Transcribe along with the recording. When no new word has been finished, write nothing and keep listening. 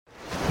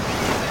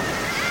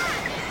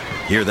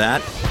Hear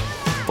that?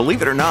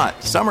 Believe it or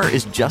not, summer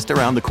is just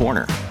around the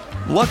corner.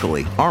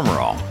 Luckily, Armor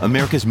All,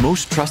 America's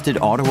most trusted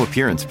auto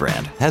appearance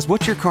brand, has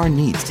what your car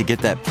needs to get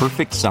that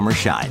perfect summer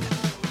shine.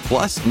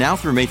 Plus, now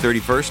through May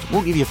 31st,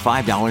 we'll give you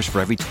 $5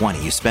 for every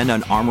 $20 you spend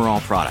on Armor All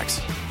products.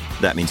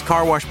 That means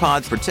car wash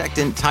pods,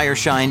 protectant, tire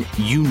shine,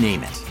 you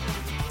name it.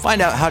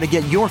 Find out how to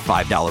get your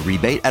 $5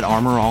 rebate at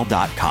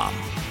armorall.com.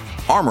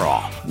 Armor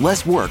All,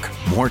 less work,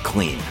 more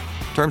clean.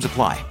 Terms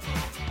apply.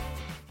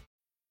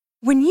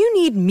 When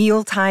you need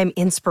mealtime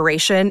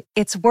inspiration,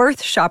 it's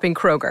worth shopping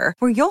Kroger,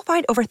 where you'll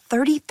find over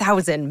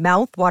 30,000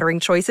 mouth-watering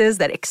choices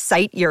that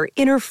excite your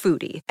inner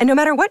foodie. And no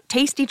matter what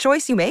tasty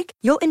choice you make,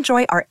 you'll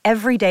enjoy our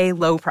everyday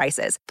low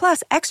prices,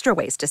 plus extra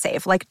ways to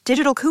save, like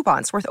digital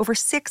coupons worth over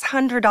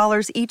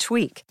 $600 each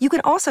week. You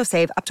can also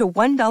save up to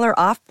 $1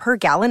 off per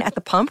gallon at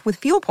the pump with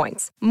fuel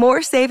points.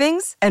 More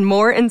savings and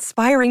more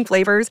inspiring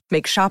flavors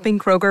make shopping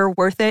Kroger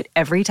worth it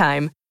every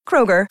time.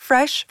 Kroger,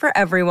 fresh for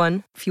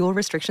everyone. Fuel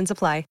restrictions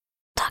apply.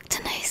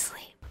 Talk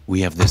nicely.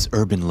 We have this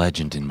urban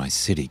legend in my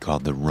city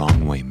called the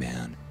Wrong Way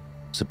Man.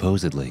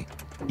 Supposedly,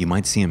 you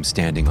might see him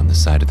standing on the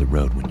side of the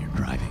road when you're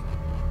driving.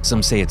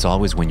 Some say it's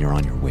always when you're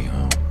on your way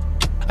home.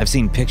 I've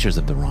seen pictures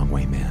of the Wrong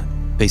Way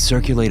Man. They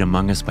circulate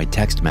among us by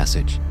text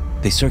message.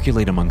 They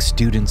circulate among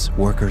students,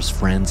 workers,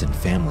 friends, and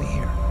family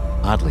here.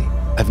 Oddly,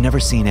 I've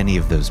never seen any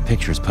of those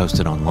pictures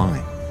posted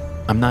online.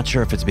 I'm not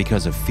sure if it's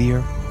because of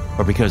fear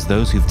or because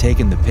those who've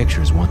taken the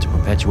pictures want to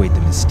perpetuate the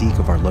mystique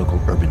of our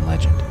local urban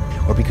legend,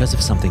 or because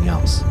of something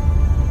else.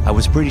 I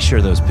was pretty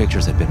sure those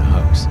pictures had been a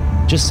hoax,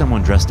 just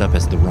someone dressed up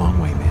as the Wrong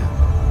Way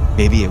Man.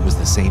 Maybe it was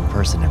the same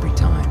person every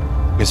time.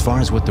 As far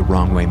as what the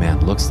Wrong Way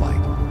Man looks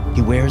like,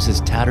 he wears his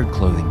tattered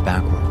clothing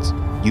backwards,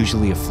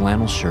 usually a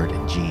flannel shirt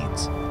and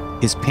jeans.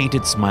 His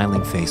painted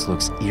smiling face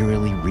looks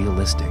eerily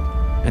realistic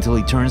until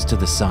he turns to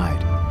the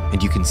side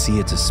and you can see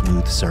it's a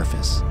smooth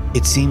surface.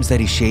 It seems that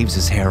he shaves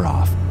his hair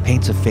off,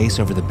 paints a face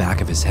over the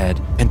back of his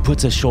head, and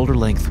puts a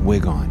shoulder-length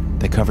wig on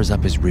that covers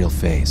up his real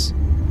face.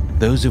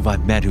 Those who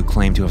I've met who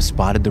claim to have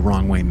spotted the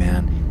Wrong Way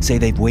Man say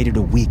they've waited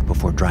a week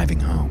before driving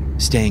home,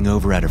 staying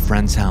over at a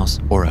friend's house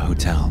or a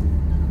hotel.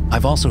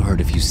 I've also heard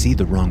if you see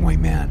the Wrong Way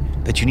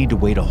Man that you need to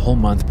wait a whole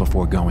month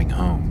before going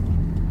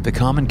home. The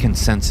common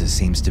consensus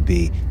seems to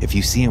be if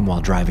you see him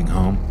while driving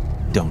home,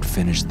 don't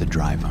finish the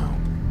drive home.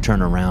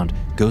 Turn around,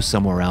 go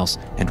somewhere else,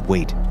 and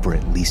wait for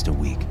at least a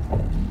week.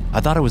 I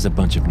thought it was a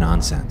bunch of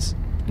nonsense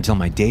until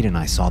my date and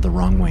I saw the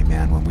Wrong Way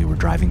Man when we were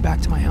driving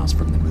back to my house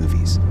from the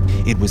movies.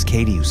 It was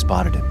Katie who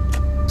spotted him.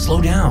 "Slow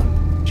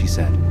down," she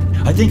said.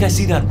 "I think I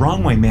see that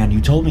Wrong Way Man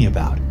you told me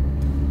about."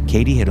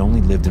 Katie had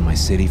only lived in my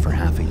city for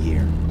half a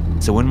year,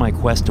 so in my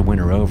quest to win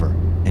her over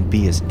and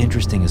be as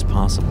interesting as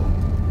possible,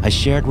 I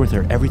shared with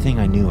her everything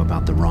I knew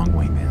about the Wrong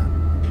Way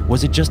Man.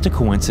 Was it just a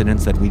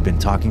coincidence that we'd been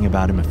talking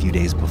about him a few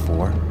days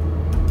before?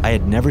 I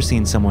had never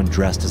seen someone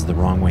dressed as the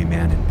Wrong Way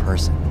Man in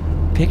person.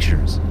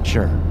 Pictures,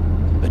 sure,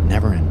 but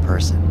never in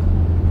person.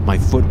 My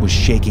foot was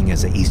shaking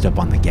as I eased up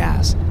on the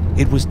gas.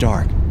 It was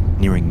dark,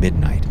 nearing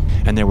midnight,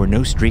 and there were no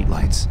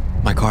streetlights.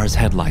 My car's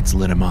headlights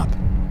lit him up.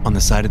 On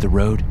the side of the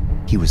road,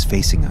 he was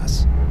facing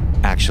us.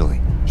 Actually,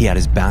 he had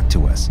his back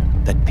to us.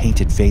 That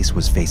painted face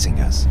was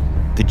facing us.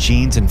 The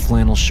jeans and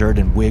flannel shirt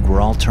and wig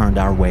were all turned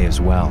our way as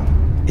well.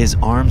 His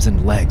arms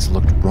and legs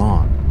looked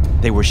wrong.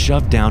 They were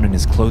shoved down in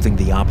his clothing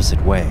the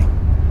opposite way.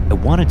 I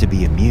wanted to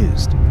be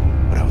amused,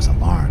 but I was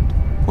alarmed.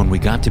 When we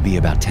got to be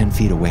about 10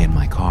 feet away in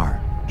my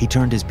car, he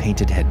turned his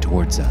painted head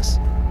towards us.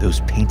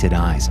 Those painted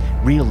eyes,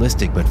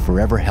 realistic but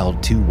forever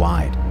held too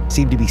wide,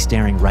 seemed to be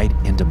staring right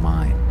into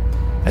mine.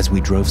 As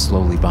we drove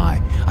slowly by,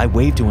 I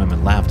waved to him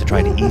and laughed to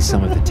try to ease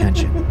some of the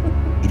tension.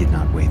 He did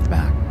not wave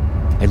back.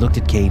 I looked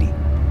at Katie.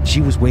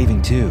 She was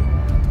waving too,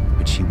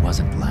 but she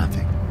wasn't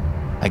laughing.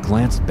 I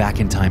glanced back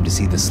in time to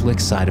see the slick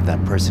side of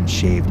that person's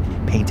shaved,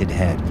 painted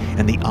head,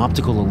 and the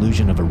optical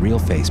illusion of a real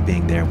face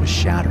being there was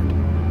shattered.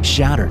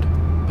 Shattered,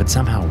 but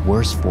somehow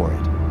worse for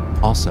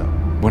it. Also,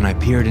 when I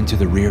peered into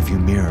the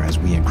rearview mirror as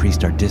we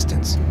increased our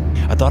distance,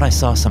 I thought I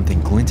saw something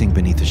glinting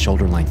beneath the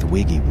shoulder-length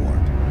wig he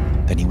wore.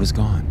 Then he was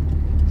gone,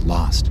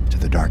 lost to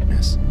the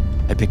darkness.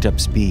 I picked up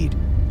speed.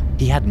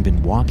 He hadn't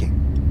been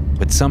walking,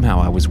 but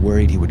somehow I was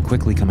worried he would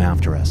quickly come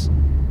after us.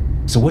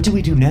 "So what do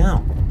we do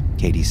now?"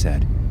 Katie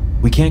said.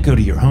 "We can't go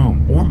to your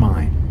home or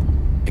mine."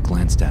 I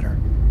glanced at her,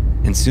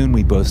 and soon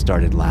we both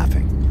started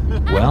laughing.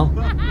 "Well,"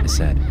 I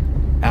said,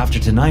 "after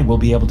tonight we'll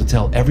be able to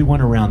tell everyone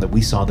around that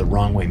we saw the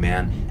Wrong Way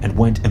Man and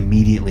went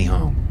immediately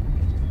home."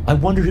 "I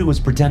wonder who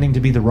was pretending to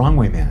be the Wrong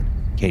Way Man,"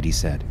 Katie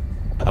said.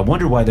 "I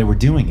wonder why they were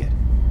doing it.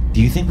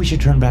 Do you think we should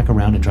turn back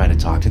around and try to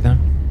talk to them?"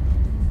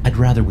 "I'd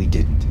rather we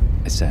didn't,"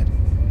 I said.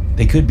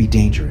 "They could be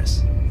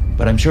dangerous,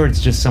 but I'm sure it's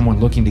just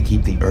someone looking to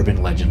keep the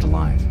urban legend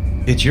alive."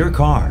 "It's your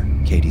car,"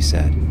 Katie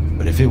said.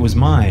 "But if it was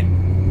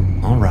mine..."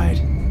 "All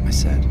right," I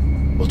said.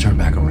 "We'll turn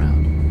back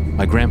around."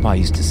 My grandpa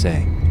used to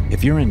say,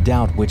 if you're in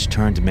doubt which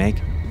turn to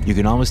make, you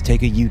can always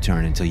take a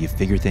U-turn until you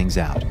figure things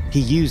out. He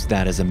used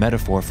that as a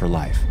metaphor for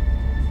life.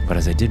 But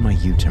as I did my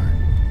U-turn,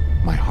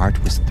 my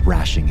heart was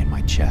thrashing in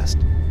my chest.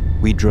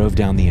 We drove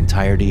down the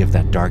entirety of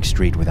that dark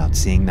street without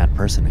seeing that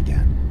person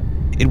again.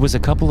 It was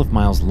a couple of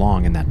miles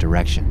long in that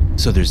direction,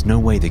 so there's no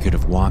way they could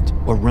have walked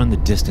or run the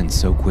distance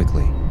so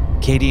quickly.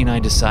 Katie and I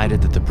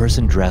decided that the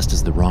person dressed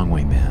as the Wrong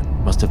Way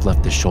Man must have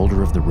left the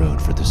shoulder of the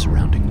road for the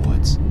surrounding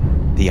woods.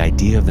 The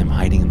idea of them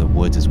hiding in the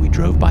woods as we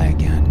drove by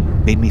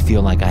again made me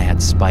feel like I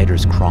had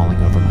spiders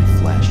crawling over my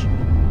flesh.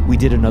 We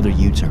did another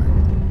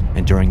U-turn,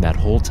 and during that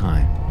whole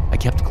time, I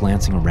kept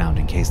glancing around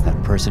in case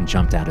that person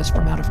jumped at us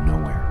from out of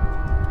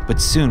nowhere. But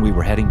soon we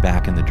were heading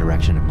back in the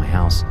direction of my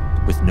house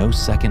with no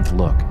second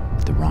look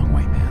at the Wrong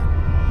Way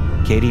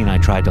Man. Katie and I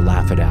tried to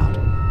laugh it out,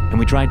 and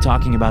we tried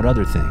talking about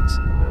other things,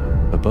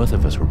 but both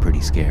of us were pretty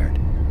scared.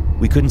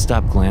 We couldn't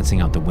stop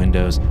glancing out the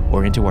windows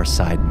or into our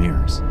side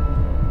mirrors.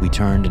 We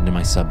turned into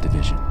my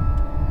subdivision,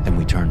 then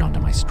we turned onto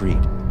my street,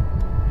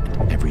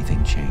 and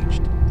everything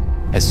changed.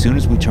 As soon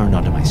as we turned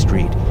onto my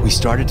street, we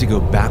started to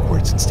go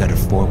backwards instead of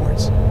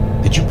forwards.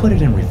 "Did you put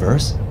it in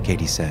reverse?"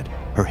 Katie said.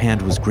 Her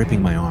hand was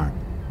gripping my arm.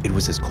 It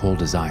was as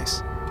cold as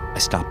ice. I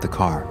stopped the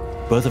car.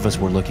 Both of us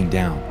were looking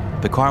down.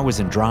 The car was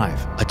in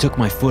drive. I took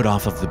my foot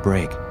off of the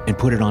brake and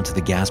put it onto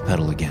the gas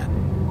pedal again.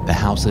 The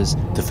houses,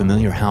 the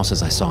familiar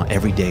houses I saw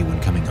every day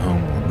when coming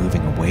home, were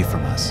moving away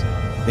from us.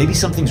 "Maybe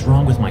something's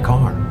wrong with my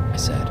car," I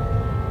said.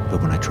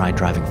 But when I tried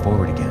driving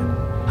forward again,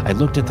 I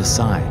looked at the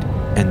side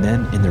and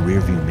then in the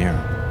rearview mirror.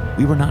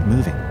 We were not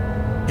moving.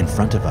 In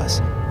front of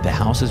us, the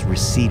houses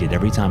receded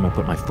every time I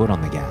put my foot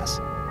on the gas.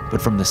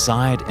 But from the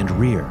side and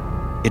rear,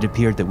 it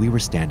appeared that we were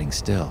standing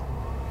still.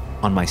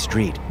 On my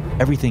street,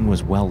 everything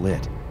was well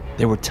lit.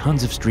 There were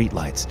tons of street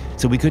lights,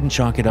 so we couldn't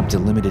chalk it up to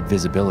limited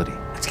visibility.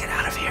 "Let's get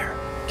out of here,"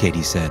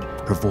 Katie said.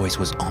 Her voice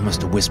was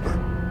almost a whisper.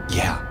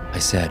 "Yeah," I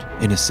said,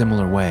 in a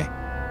similar way.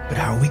 "But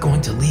how are we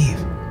going to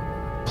leave?"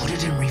 "Put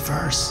it in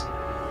reverse."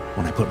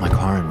 When I put my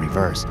car in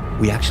reverse,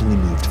 we actually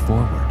moved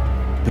forward.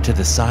 But to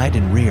the side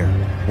and rear,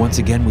 once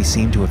again we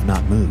seemed to have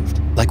not moved,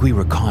 like we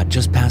were caught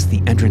just past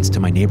the entrance to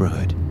my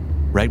neighborhood.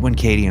 Right when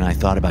Katie and I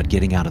thought about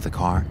getting out of the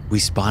car, we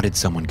spotted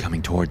someone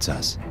coming towards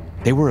us.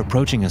 They were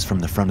approaching us from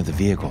the front of the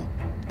vehicle.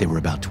 They were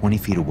about 20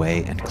 feet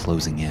away and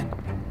closing in.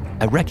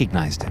 I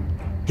recognized him.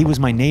 He was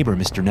my neighbor,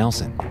 Mr.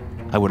 Nelson.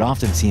 I would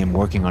often see him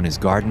working on his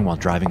garden while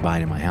driving by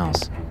to my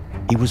house.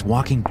 He was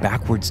walking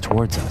backwards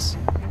towards us.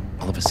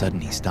 All of a sudden,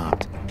 he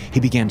stopped. He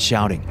began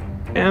shouting,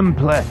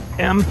 "Emple,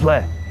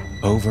 Emple,"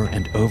 over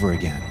and over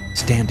again,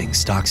 standing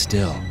stock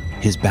still,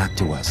 his back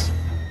to us.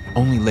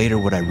 Only later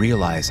would I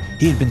realize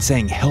he had been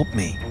saying, "Help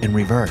me," in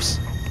reverse.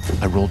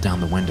 I rolled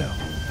down the window.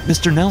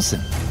 "Mr.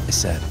 Nelson," I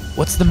said,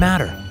 "what's the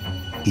matter?"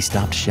 He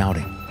stopped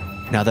shouting.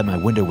 Now that my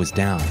window was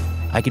down,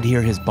 I could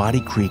hear his body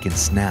creak and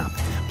snap.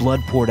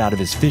 Blood poured out of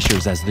his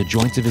fissures as the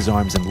joints of his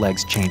arms and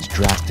legs changed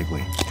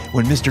drastically.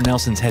 When Mr.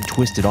 Nelson's head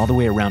twisted all the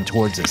way around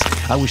towards us,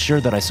 I was sure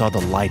that I saw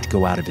the light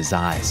go out of his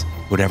eyes.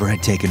 Whatever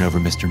had taken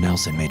over Mr.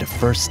 Nelson made a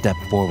first step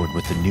forward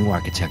with the new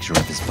architecture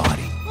of his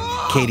body.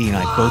 Katie and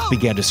I both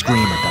began to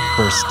scream at that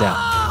first step.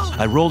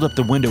 I rolled up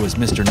the window as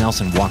Mr.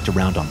 Nelson walked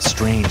around on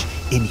strange,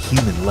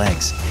 inhuman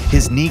legs.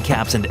 His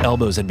kneecaps and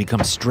elbows had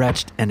become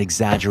stretched and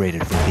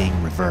exaggerated from being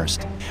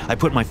reversed. I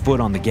put my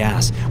foot on the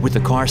gas, with the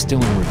car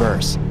still in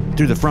reverse.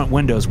 Through the front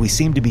windows, we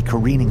seemed to be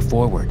careening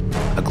forward.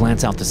 A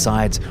glance out the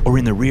sides or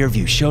in the rear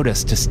view showed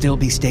us to still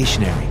be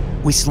stationary.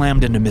 We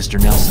slammed into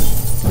Mr.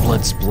 Nelson.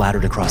 Blood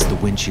splattered across the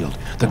windshield.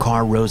 The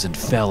car rose and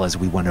fell as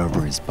we went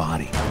over his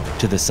body.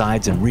 To the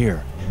sides and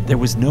rear, there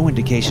was no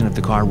indication of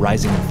the car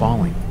rising and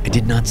falling. I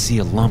did not see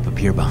a lump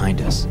appear behind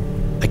us.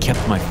 I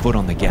kept my foot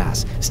on the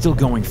gas, still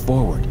going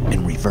forward,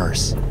 in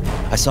reverse.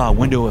 I saw a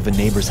window of a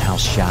neighbor's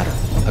house shatter.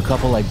 A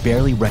couple I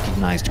barely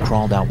recognized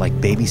crawled out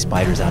like baby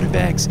spiders out of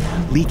eggs,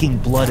 leaking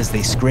blood as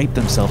they scraped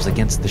themselves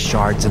against the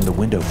shards in the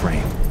window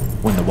frame.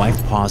 When the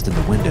wife paused in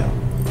the window,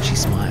 she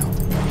smiled.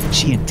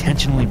 She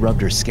intentionally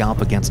rubbed her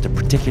scalp against a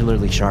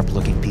particularly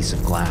sharp-looking piece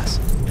of glass.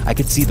 I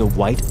could see the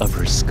white of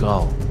her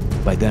skull.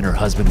 By then, her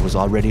husband was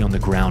already on the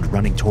ground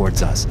running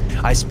towards us.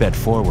 I sped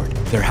forward.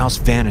 Their house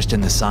vanished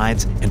in the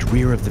sides and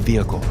rear of the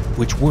vehicle,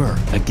 which were,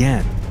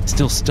 again,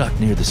 still stuck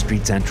near the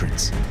street's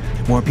entrance.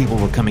 More people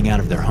were coming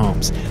out of their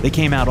homes. They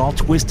came out all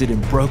twisted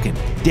and broken,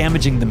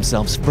 damaging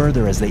themselves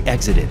further as they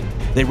exited.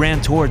 They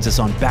ran towards us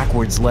on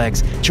backwards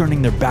legs,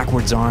 churning their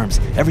backwards arms.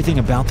 Everything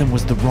about them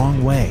was the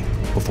wrong way.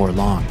 Before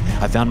long,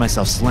 I found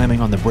myself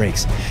slamming on the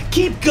brakes.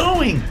 "Keep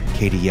going!"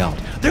 Katie yelled.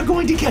 "They're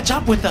going to catch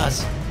up with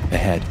us!"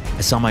 Ahead,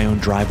 I saw my own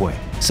driveway.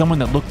 Someone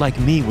that looked like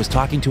me was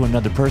talking to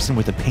another person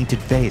with a painted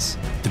face.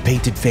 The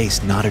painted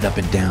face nodded up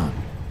and down.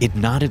 It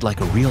nodded like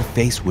a real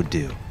face would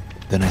do.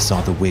 Then I saw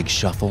the wig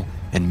shuffle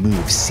and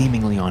move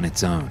seemingly on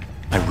its own.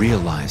 I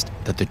realized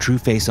that the true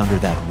face under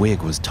that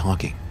wig was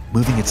talking,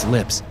 moving its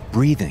lips,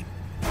 breathing.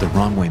 The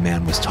Wrong Way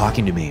Man was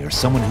talking to me or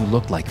someone who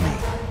looked like me.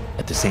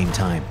 At the same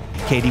time,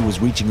 Katie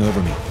was reaching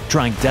over me,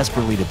 trying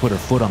desperately to put her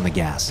foot on the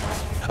gas.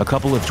 A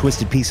couple of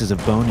twisted pieces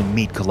of bone and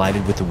meat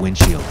collided with the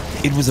windshield.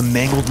 It was a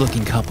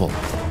mangled-looking couple.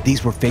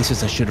 These were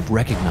faces I should have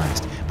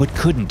recognized, but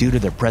couldn't due to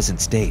their present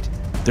state.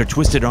 Their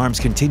twisted arms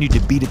continued to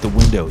beat at the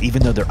window,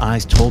 even though their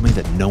eyes told me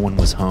that no one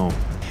was home.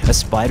 A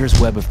spider's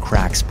web of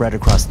cracks spread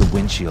across the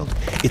windshield,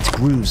 its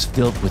grooves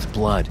filled with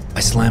blood. I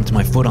slammed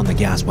my foot on the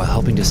gas while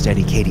helping to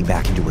steady Katie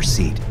back into her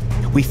seat.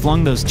 We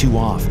flung those two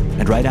off,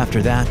 and right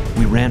after that,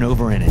 we ran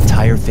over an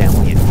entire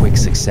family in quick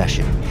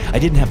succession. I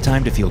didn't have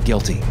time to feel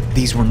guilty.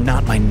 These were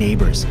not my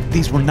neighbors.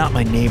 These were not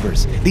my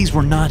neighbors. These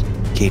were not...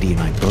 Katie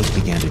and I both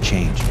began to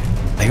change.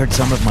 I heard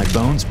some of my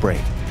bones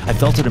break. I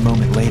felt it a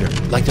moment later,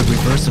 like the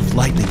reverse of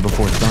lightning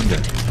before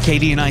thunder.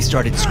 Katie and I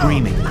started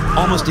screaming,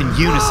 almost in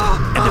unison,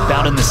 and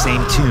about in the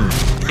same tune.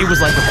 It was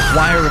like a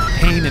choir of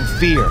pain and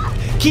fear.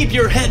 "Keep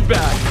your head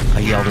back!" I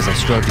yelled as I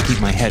strove to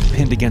keep my head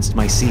pinned against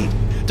my seat.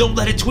 "Don't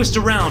let it twist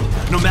around.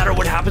 No matter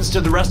what happens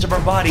to the rest of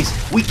our bodies,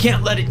 we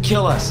can't let it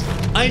kill us."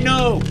 "I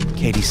know,"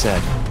 Katie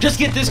said. "Just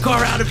get this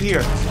car out of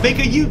here. Make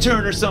a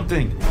U-turn or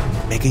something."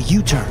 Make a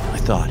U-turn, I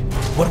thought.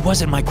 What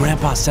was it my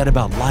grandpa said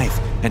about life,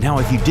 and how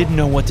if you didn't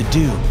know what to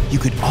do, you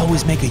could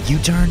always make a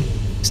U-turn?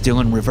 Still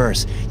in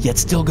reverse, yet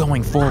still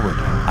going forward,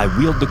 I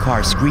wheeled the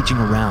car screeching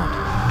around.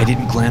 I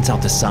didn't glance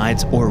out the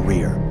sides or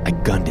rear. I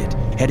gunned it,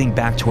 heading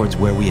back towards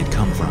where we had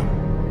come from.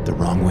 The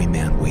Wrong Way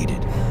Man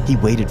waited. He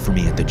waited for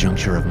me at the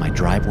juncture of my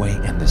driveway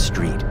and the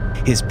street.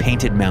 His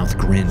painted mouth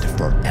grinned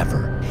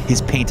forever.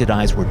 His painted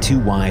eyes were too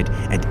wide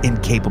and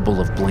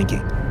incapable of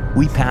blinking.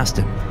 We passed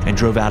him and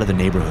drove out of the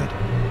neighborhood.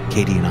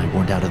 Katie and I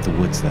weren't out of the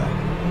woods, though.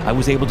 I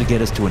was able to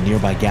get us to a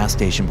nearby gas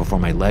station before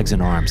my legs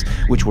and arms,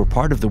 which were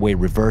part of the way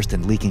reversed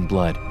and leaking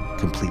blood,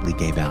 completely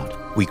gave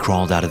out. We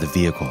crawled out of the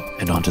vehicle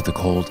and onto the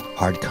cold,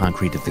 hard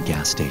concrete of the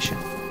gas station.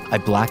 I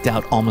blacked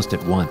out almost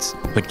at once,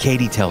 but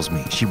Katie tells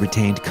me she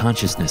retained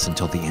consciousness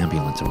until the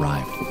ambulance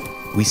arrived.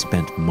 We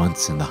spent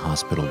months in the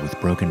hospital with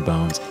broken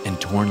bones and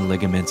torn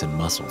ligaments and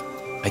muscle.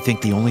 I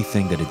think the only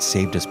thing that had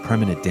saved us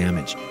permanent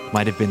damage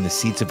might have been the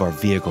seats of our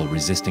vehicle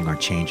resisting our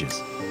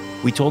changes.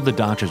 We told the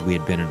doctors we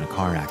had been in a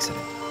car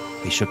accident.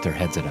 They shook their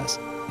heads at us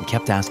and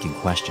kept asking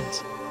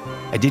questions.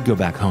 I did go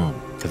back home,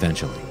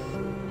 eventually.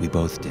 We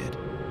both did.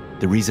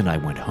 The reason I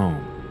went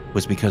home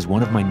was because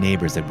one of my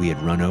neighbors that we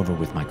had run over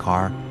with my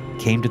car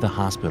came to the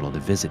hospital to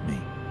visit me.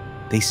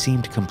 They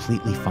seemed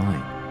completely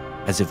fine,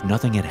 as if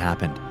nothing had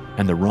happened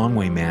and the Wrong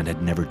Way Man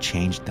had never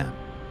changed them.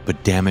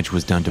 But damage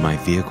was done to my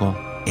vehicle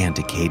and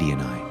to Katie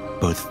and I,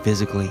 both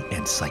physically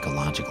and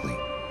psychologically.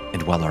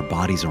 And while our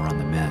bodies are on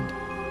the mend,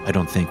 I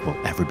don't think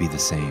we'll ever be the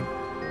same.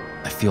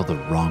 I feel the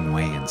wrong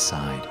way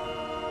inside.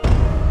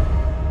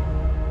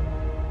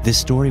 This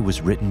story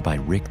was written by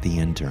Rick the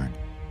Intern.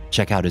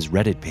 Check out his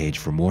Reddit page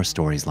for more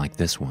stories like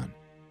this one.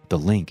 The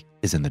link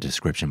is in the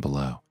description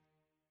below.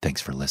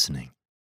 Thanks for listening.